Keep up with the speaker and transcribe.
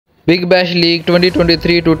Big Bash League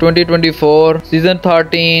 2023 to 2024 Season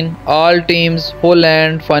 13 All teams full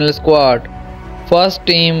and final squad. First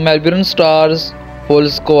team Melbourne Stars full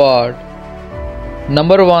squad.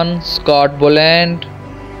 Number 1 Scott Boland.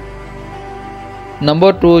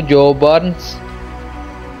 Number 2 Joe Burns.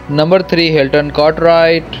 Number 3 Hilton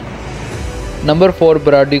Cartwright. Number 4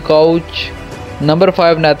 Brady Couch. Number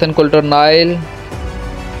 5 Nathan Coulter-Nile.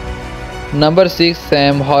 Number 6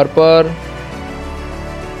 Sam Harper.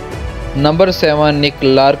 Number 7 Nick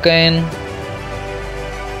Larkin.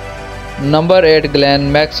 Number 8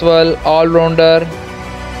 Glenn Maxwell all-rounder.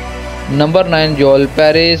 Number 9 Joel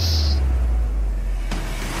Paris.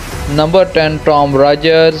 Number 10 Tom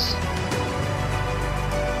Rogers.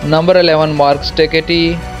 Number 11 Mark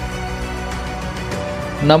Steketee.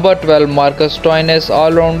 Number 12 Marcus Stoinis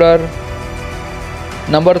all-rounder.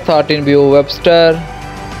 Number 13 Beau Webster.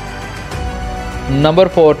 Number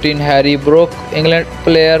 14 Harry Brook England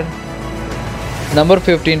player. Number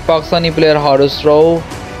 15 Pakistani player Harus Rauf.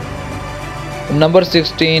 Number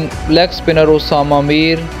 16 leg spinner Osama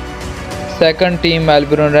Mir. Second team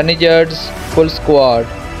Melbourne Renegades full squad.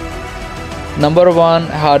 Number 1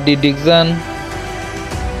 Hardy Dixon.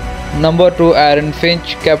 Number 2 Aaron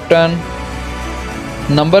Finch captain.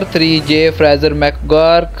 Number 3 J Fraser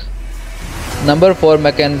McGurk. Number 4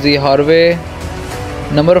 Mackenzie Harvey.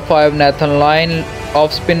 Number 5 Nathan Lyon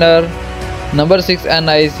off spinner. Number 6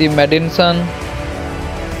 NIC Madison.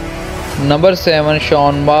 Number 7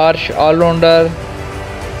 Sean Marsh all-rounder.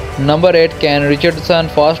 Number 8 Ken Richardson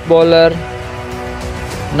fast bowler.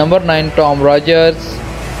 Number 9 Tom Rogers.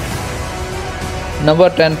 Number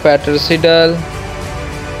 10 Peter Siddle.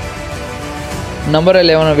 Number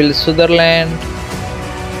 11 Will Sutherland.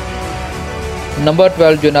 Number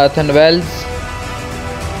 12 Jonathan Wells.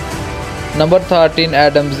 Number 13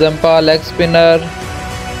 Adam Zampa leg spinner.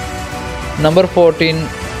 Number 14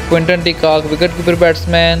 Quinton de Kock wicketkeeper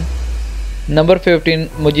batsman. Number 15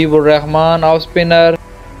 Mujibur Rahman off spinner.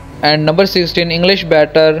 And number 16 English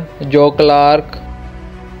batter Joe Clark.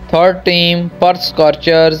 Third team Perth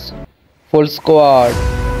Scorchers full squad.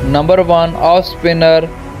 Number 1 off spinner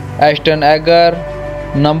Ashton Agar.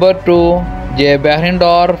 Number 2 Jay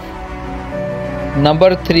Behrendorff.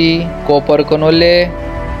 Number 3 Cooper Connolly.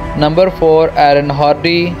 Number 4 Aaron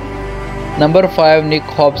Hardy. Number 5 Nick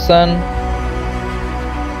Hobson.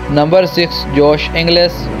 Number 6 Josh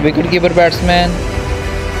Inglis wicketkeeper batsman.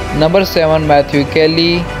 Number 7 Matthew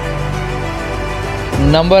Kelly.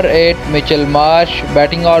 Number 8 Mitchell Marsh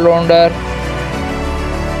batting all-rounder.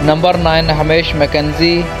 Number 9 Hamish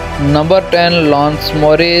McKenzie. Number 10 Lance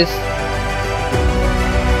Morris.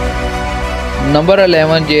 Number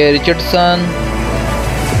 11 Jay Richardson.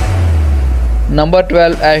 Number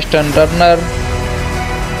 12 Ashton Turner.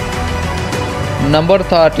 Number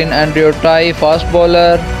 13 Andrew Tye fast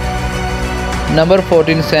bowler. Number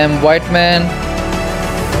 14 Sam Whiteman.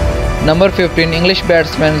 Number 15 English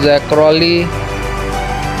batsman Zach Crawley.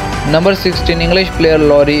 Number 16 English player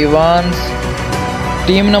Laurie Evans.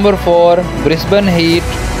 Team number 4 Brisbane Heat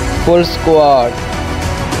full squad.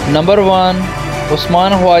 Number 1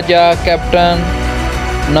 Usman Khwaja captain.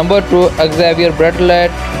 Number 2 Xavier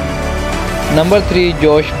Bratlett. Number 3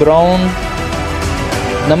 Josh Brown.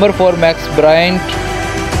 Number 4 Max Bryant.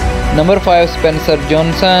 Number 5 Spencer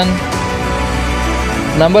Johnson.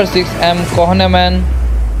 Number 6 M Kohneman.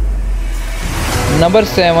 Number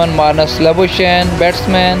 7 Marnus Labuschagne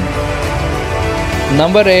batsman.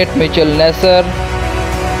 Number 8 Mitchell Nasser.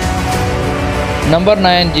 Number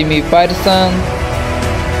 9 Jimmy Pearson.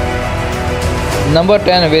 Number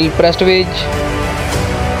 10 Will Prestovich.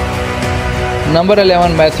 Number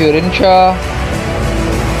 11 Matthew Rinshaw.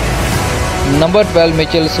 Number 12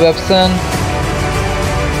 Mitchell Swepson.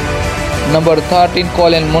 Number 13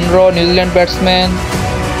 Colin Munro New Zealand batsman.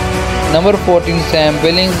 Number 14 Sam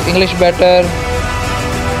Billings English batter.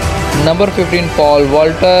 Number 15 Paul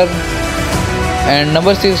Walter. And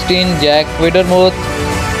number 16 Jack Widdermuth.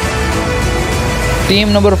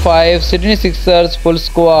 Team number 5 Sydney Sixers full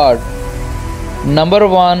squad. Number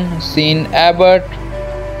 1 Sean Abbott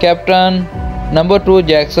captain. Number 2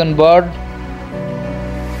 Jackson Bird.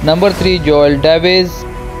 Number 3 Joel Davies.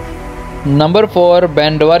 Number 4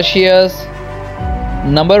 Ben Dwarcius.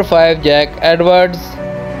 Number 5 Jack Edwards.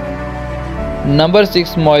 Number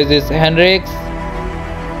 6 Moises Hendricks.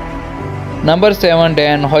 Number 7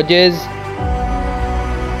 Dan Hodges.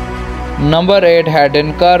 Number 8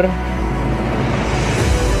 Hayden Kerr.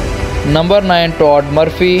 Number 9 Todd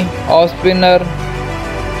Murphy off spinner.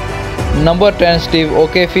 Number 10 Steve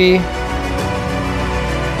O'Keefe.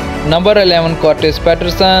 Number 11 Curtis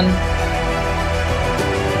Patterson.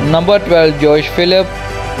 Number 12 Josh Phillip.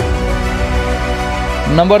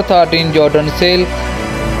 Number 13 Jordan Silk.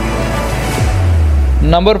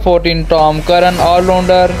 Number 14 Tom Curran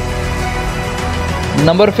all-rounder.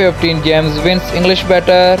 Number 15 James Vince English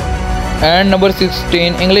batter. And number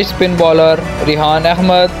 16 English spin bowler Rehan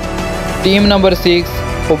Ahmed. Team number 6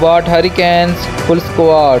 Hobart Hurricanes full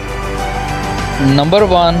squad. Number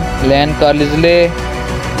 1 Len Carlisle.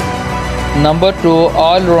 Number 2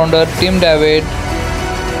 all-rounder Tim David.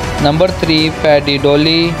 Number 3 Paddy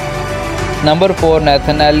Dolly. Number 4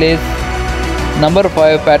 Nathan Ellis. Number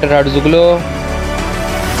 5 Peter Hadzuglu.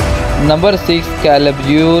 Number 6 Caleb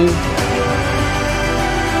Yule.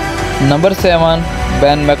 Number 7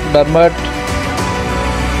 Ben McDermott.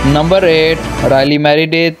 Number 8 Riley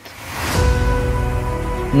Meredith.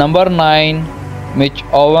 Number 9 Mitch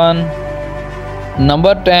Owen.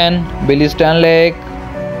 Number 10 Billy Stanley.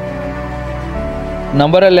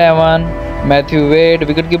 Number 11 Matthew Wade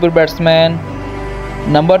wicketkeeper batsman.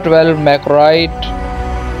 Number 12 Mac Wright.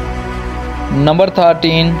 Number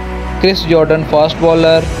 13 Chris Jordan fast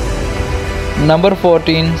bowler. Number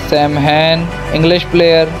 14 Sam Han English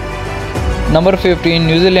player. Number 15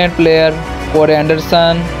 New Zealand player Corey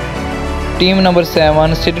Anderson. Team number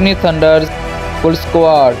 7 Sydney Thunders full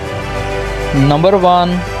squad. Number 1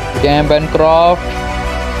 Cam Bancroft.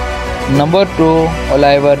 Number 2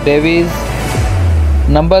 Oliver Davies.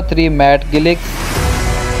 Number 3 Matt Gillick.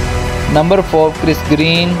 Number 4 Chris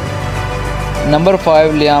Green. Number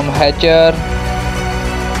 5 Liam Hatcher.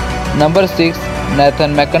 Number 6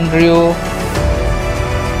 Nathan McAndrew.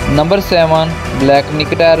 Number 7 Black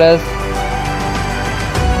Nictaras.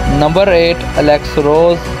 Number 8 Alex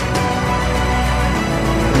Rose.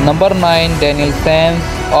 Number 9 Daniel Sams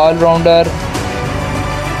all-rounder.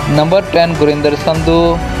 Number 10 Gurinder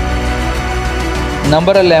Sandhu.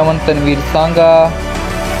 Number 11 Tanveer Sangha.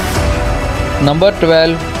 Number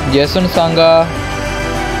 12 Jason Sangha.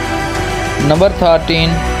 Number 13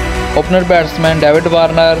 opener batsman David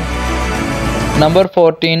Warner. Number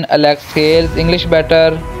 14 Alex Hales English batter.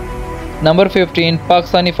 Number 15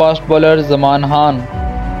 Pakistani fast bowler Zaman Khan.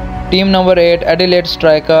 Team number 8 Adelaide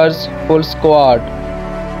Strikers full squad.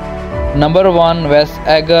 Number 1 Wes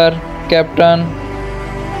Agar captain.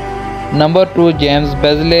 Number 2 James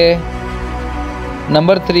Beasley.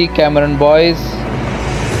 Number 3 Cameron Boyce.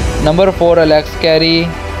 Number 4 Alex Carey.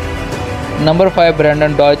 Number 5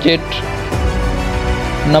 Brandon Dodgett.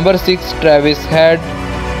 Number 6 Travis Head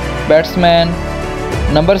batsman.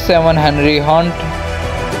 Number 7 Henry Hunt.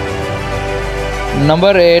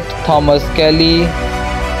 Number 8 Thomas Kelly.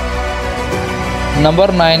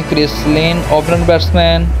 Number 9 Chris Lynn opener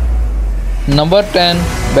batsman. Number 10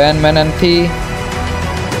 Ben Menanthi.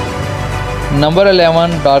 Number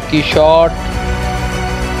 11 Darky Short.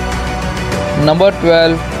 Number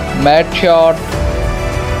 12 Matt Short.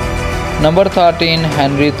 Number 13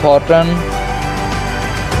 Henry Thornton.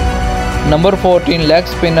 Number 14 leg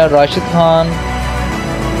spinner Rashid Khan.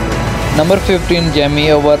 Number 15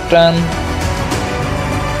 Jamie Overton.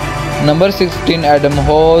 Number 16 Adam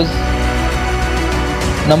Hose.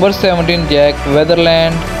 Number 17 Jack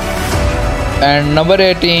Weatherland. And number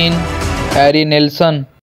 18 Harry Nelson.